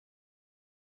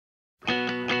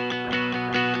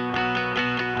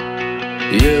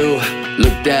You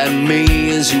looked at me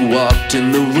as you walked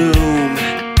in the room.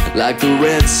 Like the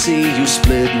Red Sea, you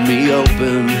split me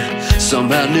open.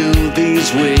 Somehow knew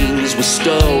these wings were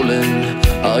stolen.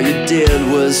 All you did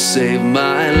was save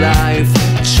my life.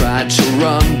 I tried to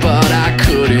run, but I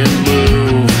couldn't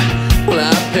move. Well,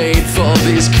 I paid for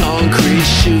these concrete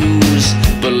shoes,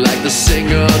 but like the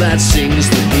singer that sings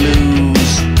the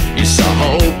blues, you saw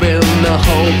hope in the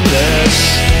hopeless.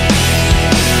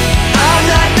 I'm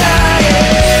not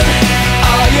dying.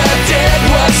 All you did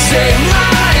was save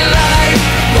my life.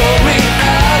 Pull me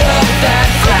out of that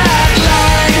flat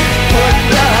line. Put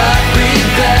the heartbeat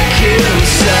back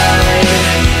inside.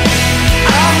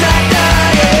 I'm not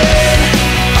dying.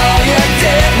 All you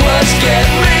did was get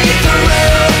me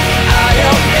through. I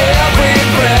owe every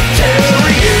breath to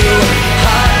you.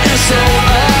 Heart and soul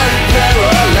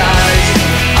unparalyzed.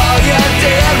 All you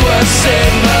did was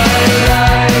save my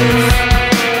life.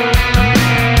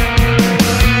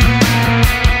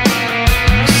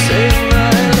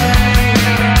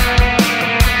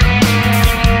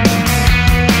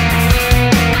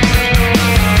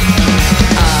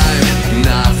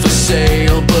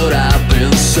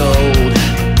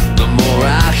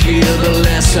 The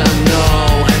less I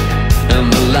know, and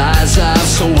the lies I've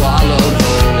swallowed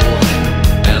whole,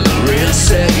 and the real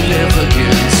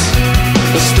significance.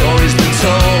 The story's been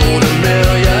told a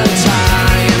million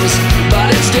times, but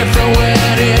it's different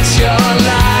when it's your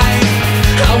life.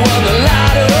 I won the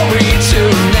lottery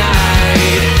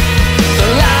tonight. The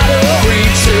lottery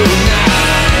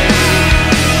tonight.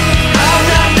 I'm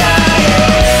not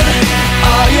dying.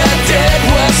 All you did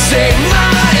was save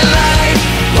my life.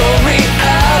 Pull me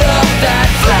out of that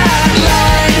flat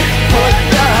line. Put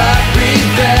the heartbeat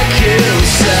back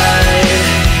inside.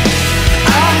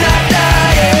 I'm not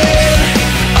dying.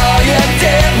 All you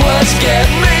did was get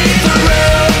me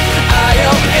through. I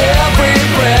owe every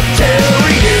breath to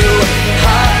you.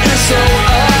 Heart and soul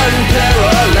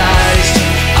unparalyzed.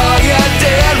 All you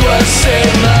did was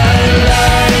save my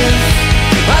life.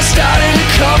 I started to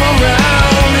come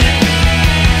around.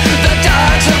 The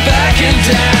dogs are backing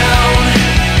down.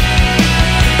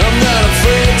 I'm not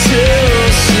afraid to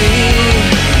sleep.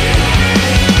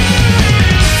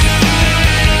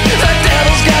 The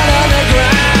devil's got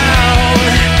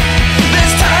underground.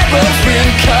 This tight rope's been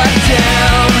cut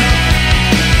down,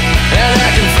 and I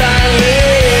can finally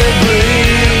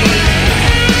breathe.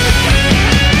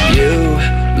 You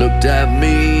looked at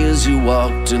me as you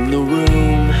walked in the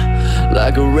room.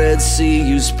 Like a Red Sea,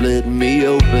 you split me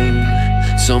open.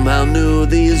 Somehow knew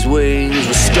these wings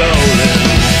were stolen.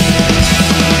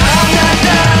 I'm not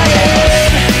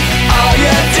dying. All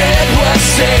you did was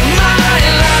save my